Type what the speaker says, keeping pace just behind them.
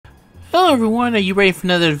Hello everyone, are you ready for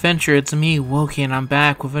another adventure? It's me, Wokey, and I'm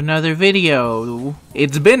back with another video.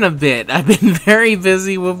 It's been a bit. I've been very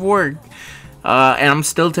busy with work. And I'm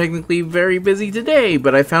still technically very busy today,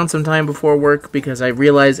 but I found some time before work because I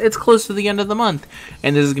realized it's close to the end of the month.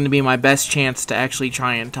 And this is going to be my best chance to actually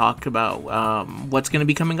try and talk about what's going to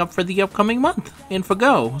be coming up for the upcoming month in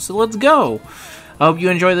Fgo. So let's go! I hope you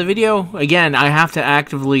enjoy the video. Again, I have to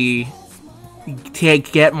actively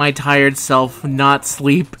get my tired self not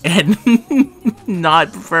sleep and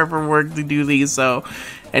not prepare for work to do these, so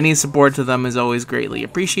any support to them is always greatly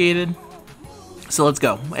appreciated. So let's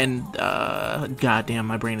go. And goddamn,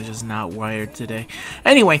 my brain is just not wired today.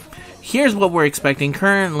 Anyway, here's what we're expecting.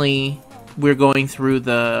 Currently we're going through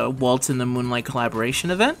the Waltz in the Moonlight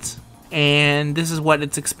collaboration event, and this is what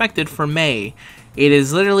it's expected for May. It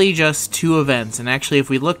is literally just 2 events, and actually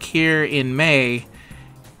if we look here in May,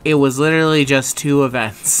 it was literally just 2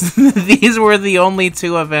 events. These were the only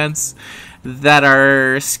 2 events that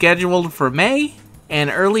are scheduled for May, and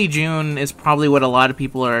early June is probably what a lot of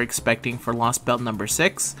people are expecting for Lost Belt number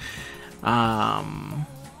 6. Yeah,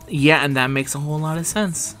 and that makes a whole lot of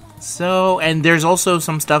sense. So, and there's also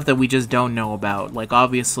some stuff that we just don't know about. Like,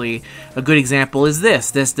 obviously, a good example is this.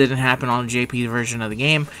 This didn't happen on the JP version of the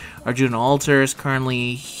game. Arjuna Alter is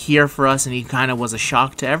currently here for us, and he kind of was a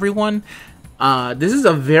shock to everyone. This is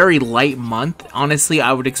a very light month. Honestly,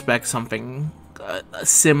 I would expect something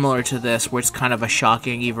similar to this, where it's kind of a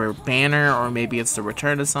shocking either banner, or maybe it's the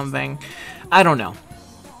return of something. I don't know.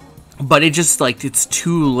 But it just, like, it's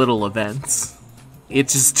 2 little events.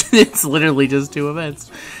 It's literally just 2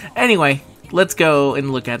 events. Anyway, let's go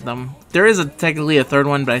and look at them. There is technically a 3rd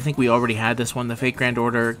one, but I think we already had this one, the Fate Grand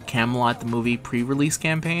Order Camelot the Movie pre-release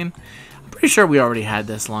campaign. Pretty sure we already had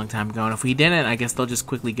this a long time ago, and if we didn't, I guess they'll just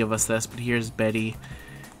quickly give us this. But here's Betty.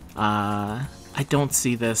 I don't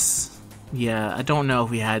see this. Yeah, I don't know if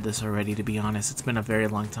we had this already, to be honest. It's been a very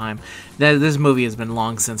long time. This movie has been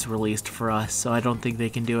long since released for us, so I don't think they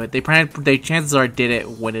can do it. They chances are did it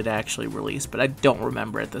when it actually released, but I don't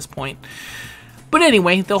remember at this point. But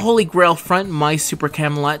anyway, the Holy Grail front, My Super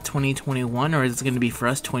Camelot 2021, or is it going to be for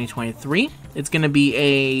us 2023? It's going to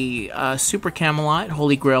be a Super Camelot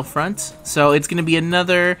Holy Grail front, so it's going to be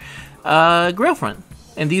another Grail front.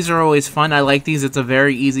 And these are always fun. I like these. It's a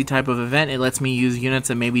very easy type of event. It lets me use units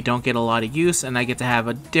that maybe don't get a lot of use, and I get to have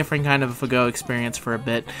a different kind of a Fgo experience for a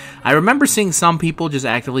bit. I remember seeing some people just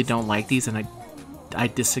actively don't like these, and I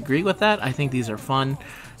disagree with that. I think these are fun.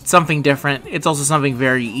 Something different. It's also something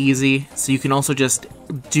very easy, so you can also just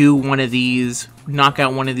do one of these, knock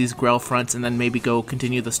out one of these Grail fronts, and then maybe go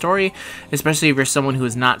continue the story, especially if you're someone who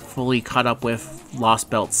is not fully caught up with Lost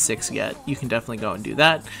Belt 6 yet. You can definitely go and do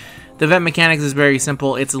that. The event mechanics is very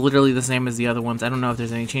simple. It's literally the same as the other ones. I don't know if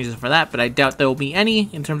there's any changes for that, but I doubt there will be any.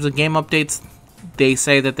 In terms of game updates, they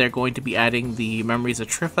say that they're going to be adding the Memories of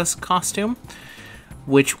Trifus costume,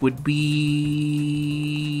 which would be...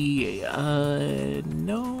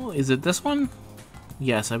 no, is it this one?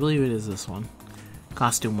 Yes, I believe it is this one.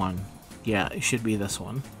 Costume 1. Yeah, it should be this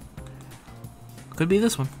one. Could be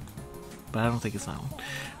this one, but I don't think it's that one.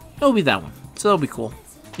 It'll be that one, so it'll be cool.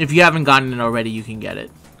 If you haven't gotten it already, you can get it.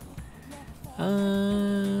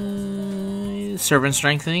 Servant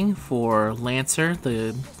Strengthening for Lancer,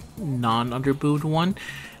 the non-underbooed one.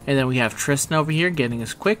 And then we have Tristan over here getting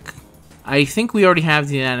us quick. I think we already have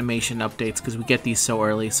the animation updates because we get these so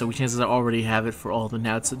early, so we chances already have it for all the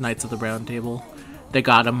Knights of the Round Table. They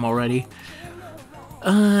got them already.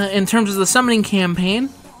 In terms of the summoning campaign,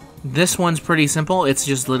 this one's pretty simple. It's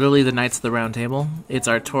just literally the Knights of the Round Table. It's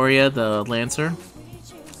Artoria, the Lancer.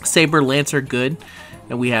 Saber Lancer, good.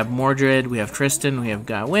 And we have Mordred, we have Tristan, we have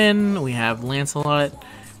Gawain, we have Lancelot.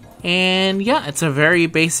 And yeah, it's a very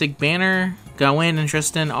basic banner. Gawain and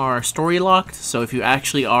Tristan are story locked, so if you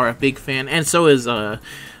actually are a big fan, and so is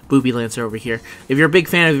Booby Lancer over here. If you're a big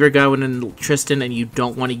fan of your Gawain and Tristan and you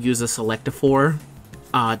don't want to use a Selectaphore,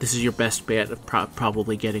 this is your best bet of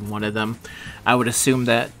probably getting one of them. I would assume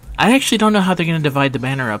that. I actually don't know how they're going to divide the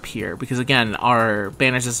banner up here, because again, our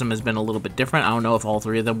banner system has been a little bit different. I don't know if all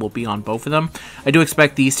 3 of them will be on both of them. I do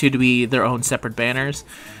expect these 2 to be their own separate banners,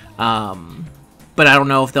 but I don't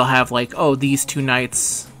know if they'll have, like, oh, these 2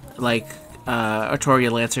 knights, like,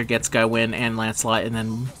 Artoria Lancer gets Gawain and Lancelot, and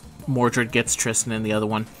then Mordred gets Tristan in the other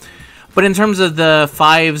one. But in terms of the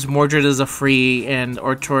 5s, Mordred is a free, and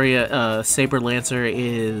Artoria Saber Lancer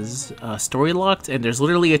is story locked, and there's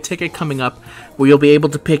literally a ticket coming up where you'll be able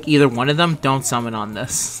to pick either one of them. Don't summon on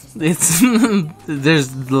this. There's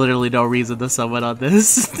literally no reason to summon on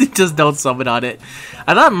this. Just don't summon on it.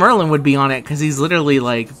 I thought Merlin would be on it, because he's literally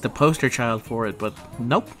like the poster child for it, but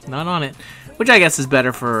nope, not on it. Which I guess is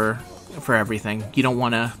better for for everything. You don't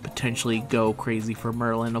want to potentially go crazy for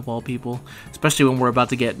Merlin of all people, especially when we're about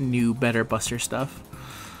to get new, better Buster stuff.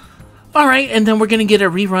 Alright, and then we're going to get a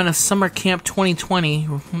rerun of Summer Camp 2020.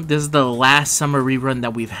 This is the last summer rerun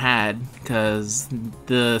that we've had, because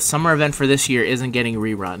the summer event for this year isn't getting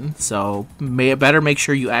rerun, so better make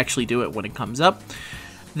sure you actually do it when it comes up.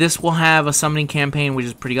 This will have a summoning campaign, which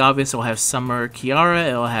is pretty obvious. It will have Summer Kiara,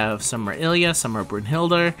 it will have Summer Ilya, Summer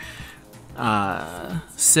Brunhilde,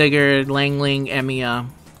 Sigurd, Langling, Emiya,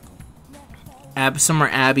 Summer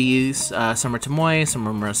Abby, Summer Tomoe,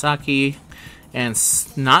 Summer Murasaki, and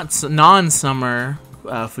non-summer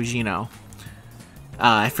Fujino.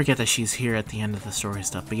 I forget that she's here at the end of the story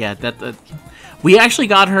stuff, but yeah, we actually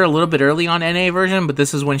got her a little bit early on NA version, but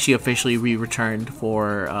this is when she officially returned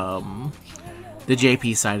for the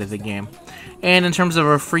JP side of the game. And in terms of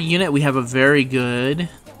our free unit, we have a very good,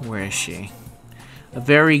 where is she? A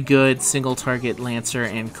very good single target Lancer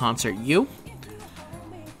and Concert U.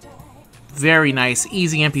 Very nice,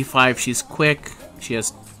 easy MP5. She's quick. She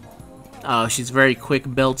has she's very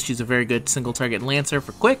quick built. She's a very good single target Lancer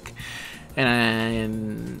for quick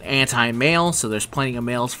and anti-mail, so there's plenty of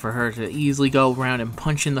mails for her to easily go around and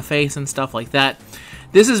punch in the face and stuff like that.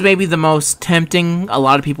 This is maybe the most tempting a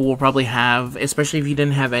lot of people will probably have, especially if you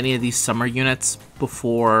didn't have any of these summer units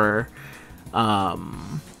before.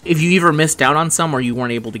 If you either missed out on some or you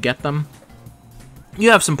weren't able to get them.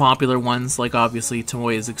 You have some popular ones, like obviously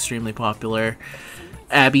Tomoe is extremely popular.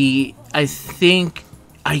 Abby, I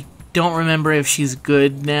don't remember if she's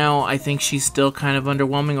good now. I think she's still kind of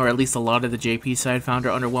underwhelming, or at least a lot of the JP side found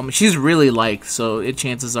her underwhelming. She's really liked, so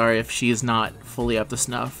chances are if she is not fully up to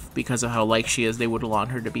snuff because of how liked she is, they would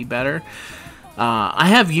want her to be better. I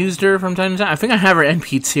have used her from time to time. I think I have her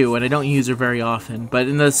NP2, and I don't use her very often. But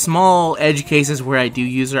in the small edge cases where I do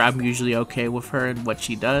use her, I'm usually okay with her and what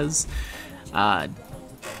she does.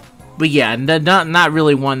 But yeah, not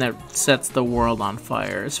really one that sets the world on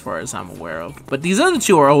fire as far as I'm aware of. But these other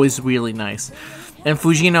two are always really nice. And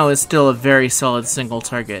Fujino is still a very solid single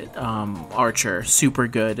target archer. Super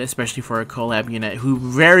good, especially for a collab unit who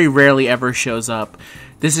very rarely ever shows up.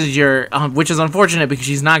 This is your, which is unfortunate because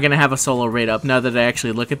she's not going to have a solo raid up now that I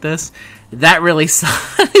actually look at this. That really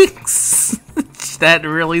sucks. That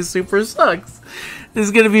really super sucks. This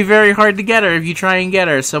is going to be very hard to get her if you try and get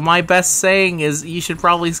her. So my best saying is you should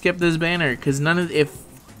probably skip this banner, because if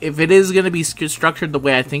it is going to be structured the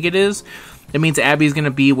way I think it is, it means Abby's going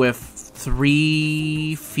to be with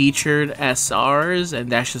 3 featured SRs, and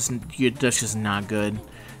that's just not good.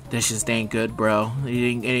 That just ain't good, bro. It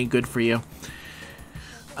ain't good for you.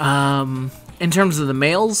 In terms of the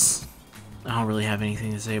males, I don't really have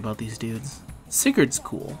anything to say about these dudes. Sigurd's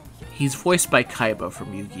cool. He's voiced by Kaiba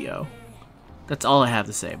from Yu-Gi-Oh! That's all I have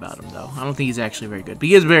to say about him, though. I don't think he's actually very good, but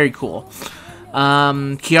he is very cool.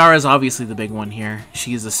 Kiara is obviously the big one here.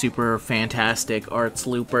 She's a super fantastic arts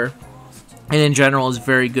looper, and in general is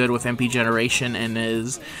very good with MP generation and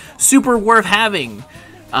is super worth having.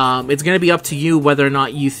 It's going to be up to you whether or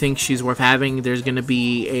not you think she's worth having. There's going to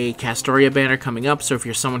be a Castoria banner coming up, so if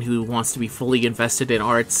you're someone who wants to be fully invested in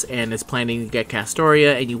arts and is planning to get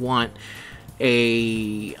Castoria, and you want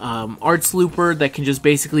a arts looper that can just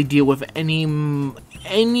basically deal with any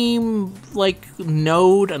like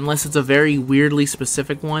node, unless it's a very weirdly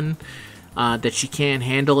specific one that she can't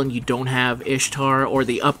handle, and you don't have Ishtar or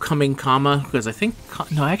the upcoming Kama, because I think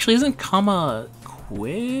no, actually isn't Kama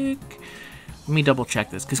quick? Let me double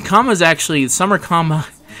check this, because Kama's actually, Summer Kama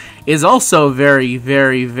is also very,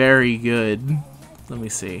 very, very good. Let me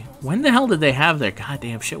see. When the hell did they have their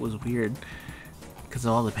goddamn shit was weird because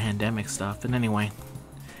of all the pandemic stuff. But anyway.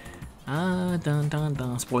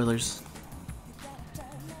 Spoilers.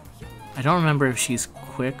 I don't remember if she's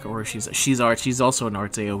quick or if she's arts. She's also an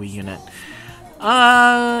arts AoE unit.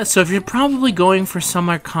 So if you're probably going for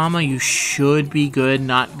Summer Kama, you should be good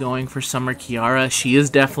not going for Summer Kiara. She is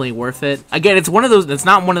definitely worth it. Again, it's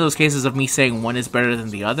not one of those cases of me saying one is better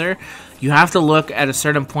than the other. You have to look at a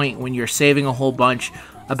certain point when you're saving a whole bunch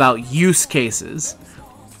about use cases.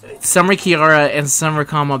 Summer Kiara and Summer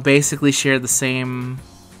Kama basically share the same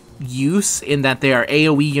use in that they are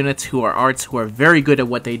AoE units who are arts, who are very good at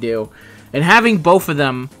what they do. And having both of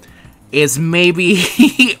them is maybe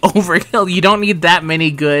overkill. You don't need that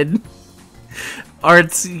many good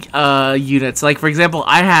arts units. Like, for example,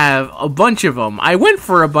 I have a bunch of them. I went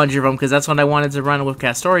for a bunch of them because that's what I wanted to run with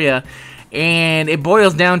Castoria. And it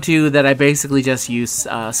boils down to that I basically just use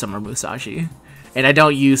Summer Musashi. And I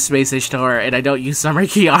don't use Space Ishtar, and I don't use Summer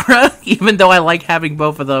Kiara, even though I like having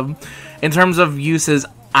both of them. In terms of uses,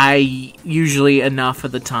 I usually, enough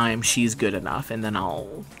of the time, she's good enough, and then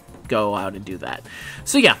I'll go out and do that.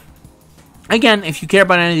 So yeah. Again, if you care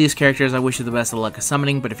about any of these characters, I wish you the best of luck at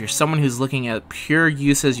summoning, but if you're someone who's looking at pure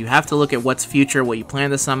uses, you have to look at what's future, what you plan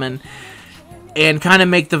to summon, and kind of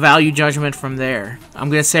make the value judgment from there. I'm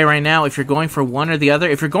going to say right now, if you're going for one or the other,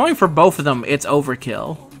 if you're going for both of them, it's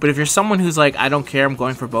overkill. But if you're someone who's like, I don't care, I'm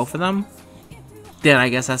going for both of them, then I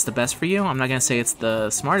guess that's the best for you. I'm not going to say it's the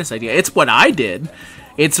smartest idea. It's what I did.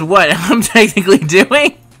 It's what I'm technically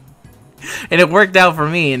doing. And it worked out for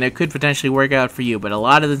me, and it could potentially work out for you. But a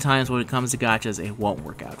lot of the times when it comes to gachas, it won't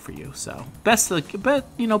work out for you. So best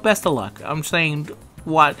of luck. I'm saying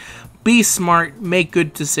what? Be smart, make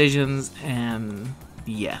good decisions, and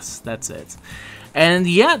yes, that's it. And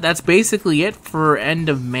yeah, that's basically it for end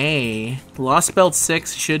of May. Lost Belt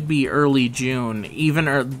 6 should be early June.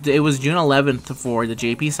 It was June 11th for the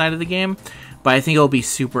JP side of the game. But I think it'll be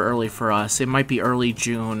super early for us. It might be early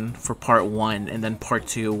June for part 1, and then part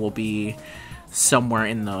 2 will be somewhere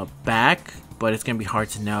in the back. But it's gonna be hard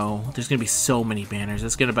to know. There's gonna be so many banners.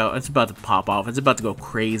 It's about to pop off. It's about to go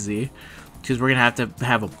crazy because we're gonna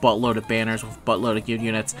have a buttload of banners with a buttload of guild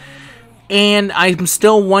units. And I'm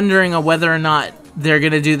still wondering whether or not they're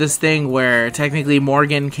gonna do this thing where technically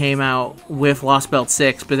Morgan came out with Lost Belt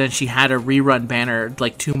 6, but then she had a rerun banner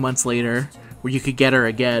like 2 months later where you could get her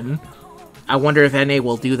again. I wonder if NA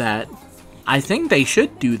will do that. I think they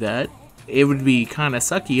should do that. It would be kind of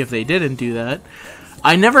sucky if they didn't do that.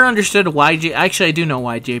 I never understood why... Actually, I do know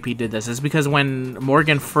why JP did this. It's because when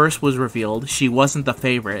Morgan first was revealed, she wasn't the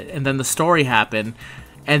favorite. And then the story happened,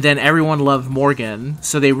 and then everyone loved Morgan.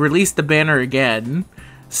 So they released the banner again,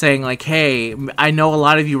 saying like, hey, I know a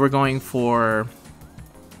lot of you were going for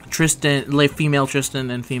Tristan, like female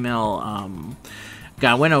Tristan and female...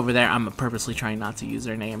 I went over there. I'm purposely trying not to use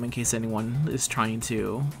their name in case anyone is trying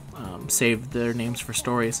to save their names for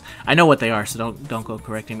stories. I know what they are, so don't go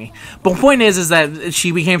correcting me. But the point is that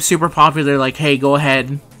she became super popular. Like, hey, go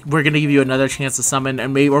ahead. We're gonna give you another chance to summon,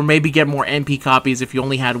 and maybe get more NP copies if you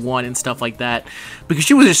only had one and stuff like that. Because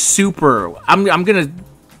she was just super.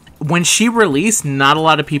 When she released, not a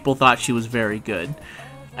lot of people thought she was very good,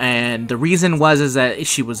 and the reason is that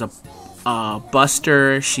she was a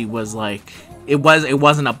buster. She was like. It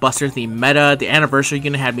wasn't a Buster theme meta. The anniversary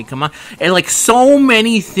unit had me come on, and like so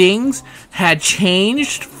many things had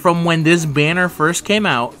changed from when this banner first came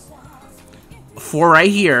out for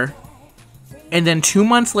right here, and then 2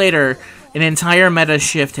 months later, an entire meta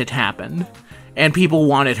shift had happened, and people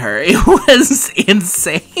wanted her. It was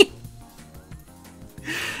insane,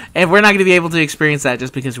 and we're not going to be able to experience that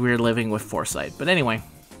just because we're living with foresight. But anyway.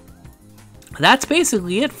 That's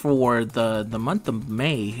basically it for the month of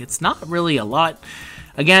May. It's not really a lot.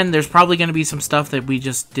 Again, there's probably going to be some stuff that we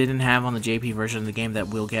just didn't have on the JP version of the game that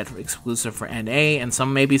we'll get exclusive for NA, and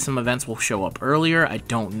maybe some events will show up earlier. I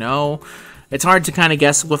don't know. It's hard to kind of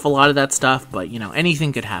guess with a lot of that stuff, but, you know,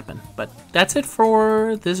 anything could happen. But that's it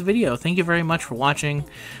for this video. Thank you very much for watching.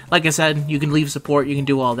 Like I said, you can leave support, you can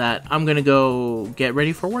do all that. I'm going to go get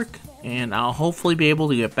ready for work, and I'll hopefully be able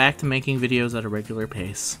to get back to making videos at a regular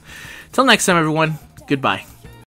pace. Till next time, everyone, goodbye.